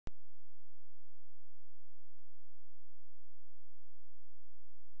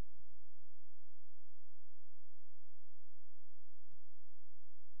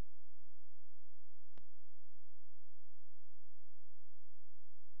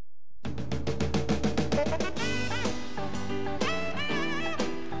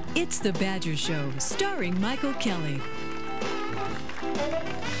It's The Badger Show, starring Michael Kelly.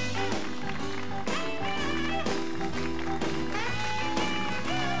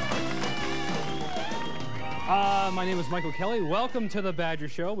 My name is Michael Kelly. Welcome to The Badger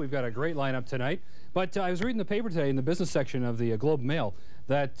Show. We've got a great lineup tonight. But I was reading the paper today in the business section of the Globe and Mail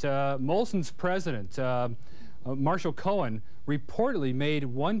that Molson's president, Marshall Cohen, reportedly made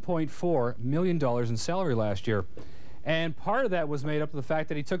 $1.4 million in salary last year. And part of that was made up of the fact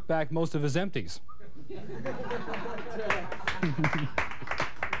that he took back most of his empties.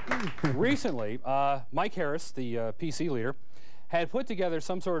 Recently, Mike Harris, the PC leader, had put together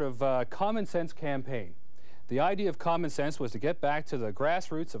some sort of common sense campaign. The idea of common sense was to get back to the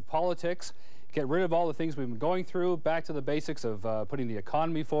grassroots of politics, get rid of all the things we've been going through, back to the basics of putting the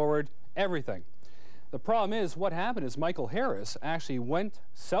economy forward, everything. The problem is, what happened is Michael Harris actually went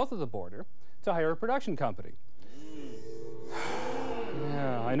south of the border to hire a production company.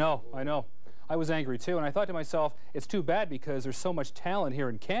 Yeah, I know. I was angry too, and I thought to myself, it's too bad because there's so much talent here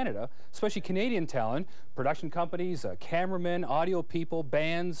in Canada, especially Canadian talent, production companies, cameramen, audio people,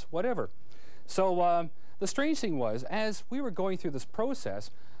 bands, whatever. So the strange thing was, as we were going through this process,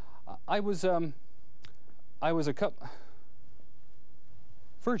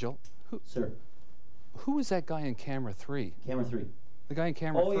 Virgil, Sir. Who was that guy in camera 3? Camera 3. The guy in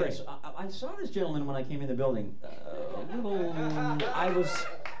camera 3. Oh, yes. I saw this gentleman when I came in the building. I was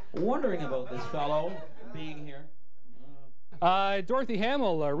wondering about this fellow being here. Dorothy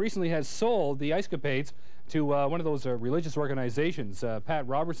Hamill recently has sold the Ice Capades to one of those religious organizations, Pat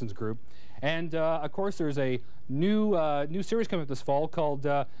Robertson's group. And, of course, there's a new series coming up this fall called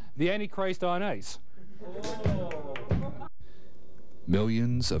The Antichrist on Ice. Oh.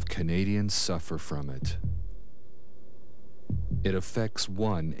 Millions of Canadians suffer from it. It affects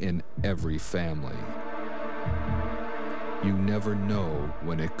one in every family. You never know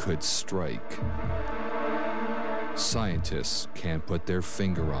when it could strike. Scientists can't put their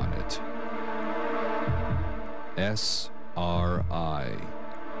finger on it. SRI.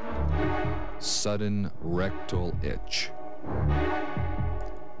 Sudden rectal itch.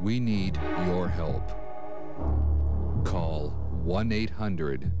 We need your help. Call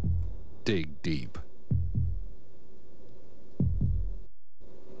 1-800-DIG-DEEP.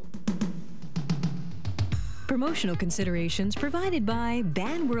 Promotional considerations provided by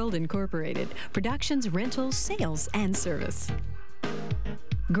Band World Incorporated, productions, rentals, sales, and service.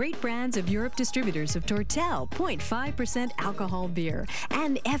 Great brands of Europe distributors of Tortel 0.5% alcohol beer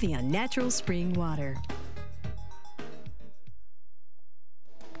and Evian natural spring water.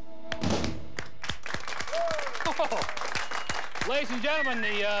 Oh, ladies and gentlemen,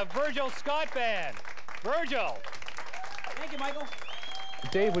 the Virgil Scott Band. Virgil. Thank you, Michael.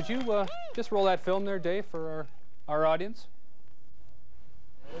 Dave, would you just roll that film there, Dave, for our audience?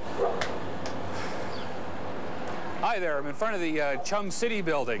 Hi there, I'm in front of the Chum City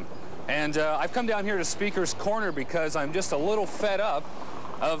building, and I've come down here to Speaker's Corner because I'm just a little fed up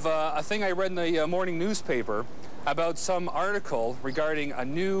of a thing I read in the morning newspaper about some article regarding a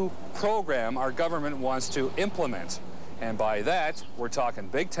new program our government wants to implement. And by that, we're talking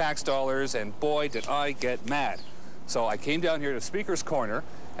big tax dollars, and boy, did I get mad. So I came down here to Speaker's Corner,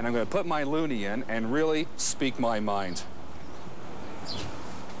 and I'm going to put my loonie in and really speak my mind.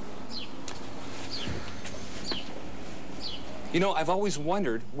 You know, I've always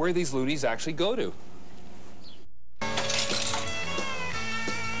wondered where these loonies actually go to.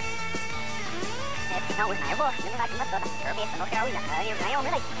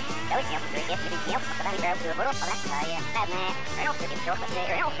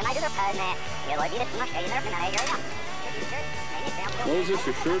 Moses,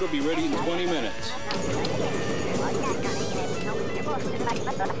 your shirt will be ready in 20 minutes.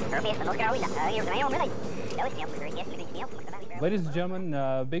 Ladies and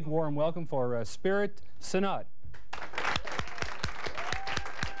gentlemen, big warm welcome for Spirit Sinat.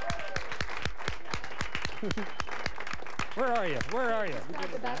 Where are you? Where are you?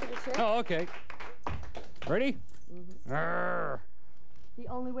 At the back of the shirt. Oh, okay. Ready? Mm-hmm. The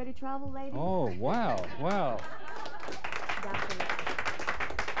only way to travel, lady. Oh, wow, wow.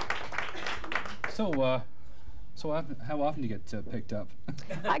 So, how often do you get picked up?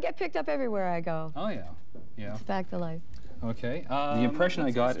 I get picked up everywhere I go. Oh, yeah. Yeah. It's a fact of life. Okay. The impression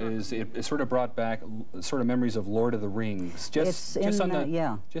I got is it sort of brought back sort of memories of Lord of the Rings. Just on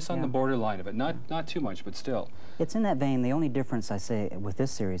the borderline of it. Not too much, but still. It's in that vein. The only difference I say with this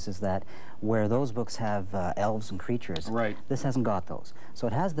series is that where those books have elves and creatures, right, this hasn't got those. So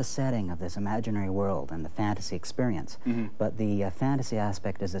it has the setting of this imaginary world and the fantasy experience, but the fantasy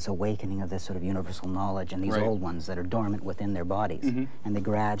aspect is this awakening of this sort of universal knowledge and these old ones that are dormant within their bodies, and they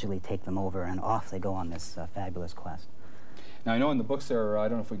gradually take them over and off they go on this fabulous quest. Now I know in the books there, I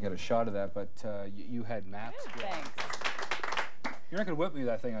don't know if we can get a shot of that, but you had maps. Thanks. You're not going to whip me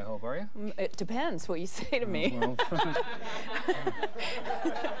that thing, I hope, are you? It depends what you say to me. Well.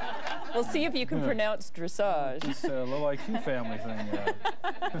 We'll see if you can pronounce dressage. This low IQ family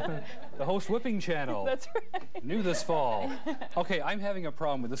thing. The host whipping channel. That's right. New this fall. Okay, I'm having a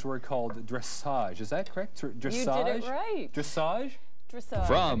problem with this word called dressage. Is that correct? Dressage? You did it right. Dressage? Dressage.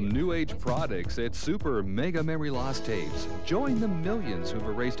 From New Age Products, it's Super Mega Memory Loss Tapes. Join the millions who've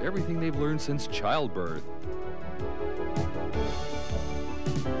erased everything they've learned since childbirth.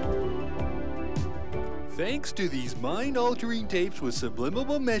 Thanks to these mind-altering tapes with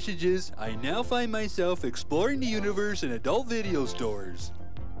subliminal messages, I now find myself exploring the universe in adult video stores.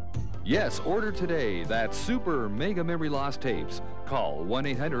 Yes, order today. That's Super Mega Memory Loss Tapes. Call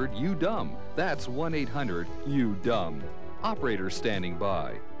 1-800-YOU-DUMB. That's 1-800-YOU-DUMB. Operator standing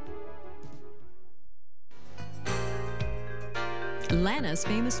by. Lana's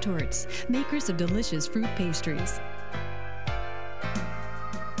Famous Torts, makers of delicious fruit pastries.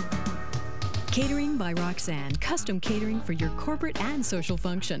 Catering by Roxanne, custom catering for your corporate and social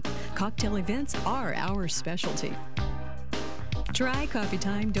function. Cocktail events are our specialty. Try Coffee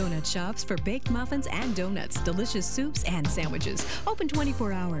Time Donut Shops for baked muffins and donuts, delicious soups and sandwiches. Open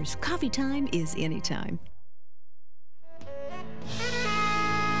 24 hours. Coffee Time is anytime.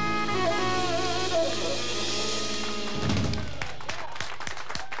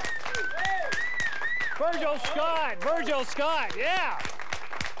 Virgil Scott, yeah!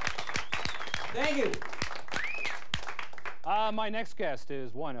 Thank you. My next guest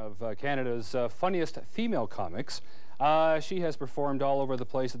is one of Canada's funniest female comics. She has performed all over the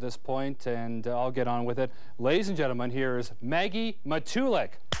place at this point, and I'll get on with it. Ladies and gentlemen, here is Maggie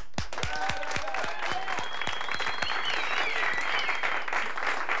Matulik.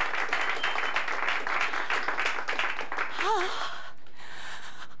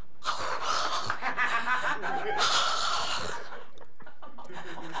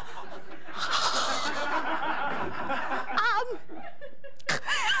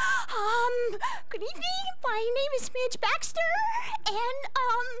 Good evening. My name is Midge Baxter, and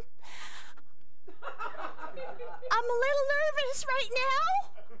I'm a little nervous right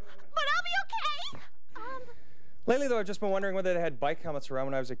now, but I'll be okay. Lately, though, I've just been wondering whether they had bike helmets around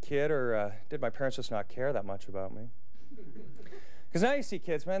when I was a kid, or did my parents just not care that much about me? Because now you see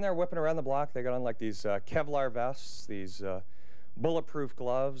kids, man, they're whipping around the block. They got on like these Kevlar vests, these bulletproof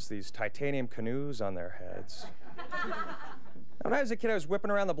gloves, these titanium canoes on their heads. When I was a kid, I was whipping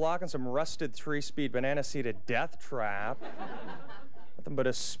around the block on some rusted 3-speed banana-seated death trap. Nothing but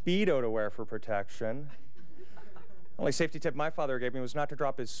a Speedo to wear for protection. The only safety tip my father gave me was not to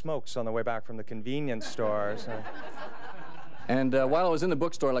drop his smokes on the way back from the convenience store. So. And while I was in the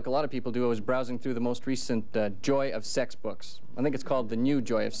bookstore, like a lot of people do, I was browsing through the most recent Joy of Sex books. I think it's called The New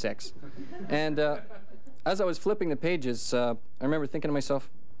Joy of Sex. And as I was flipping the pages, I remember thinking to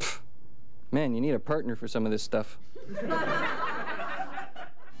myself, man, you need a partner for some of this stuff.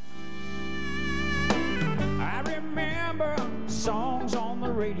 I remember songs on the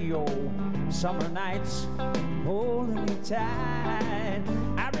radio, summer nights holding me tight.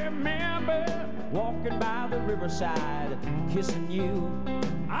 I remember walking by the riverside, kissing you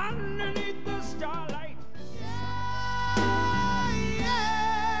underneath the starlight.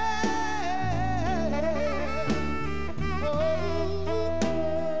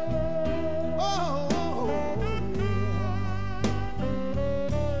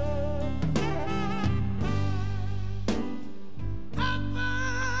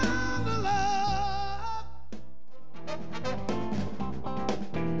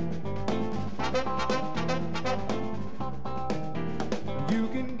 You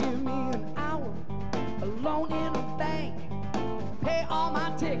can give me an hour alone in a bank, pay all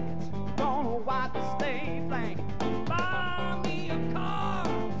my tickets, gonna wipe the state blank, buy me a car.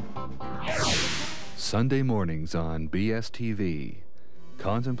 Sunday mornings on BSTV.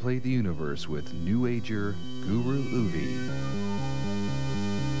 Contemplate the universe with New Ager Guru Uvi.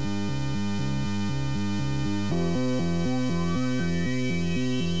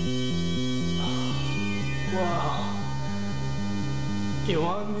 Wow. You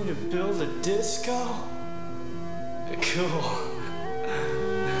want me to build a disco? Cool.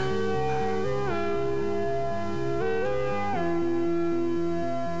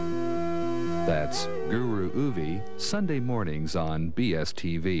 That's Guru Uvi, Sunday mornings on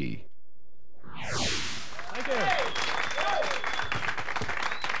BSTV. Thank you.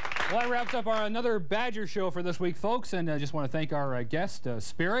 Well, that wraps up another Badger show for this week, folks, and I just want to thank our guest,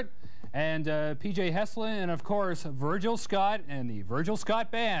 Spirit, and PJ Heslin, and of course, Virgil Scott and the Virgil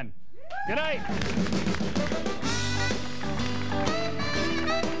Scott Band. Good night.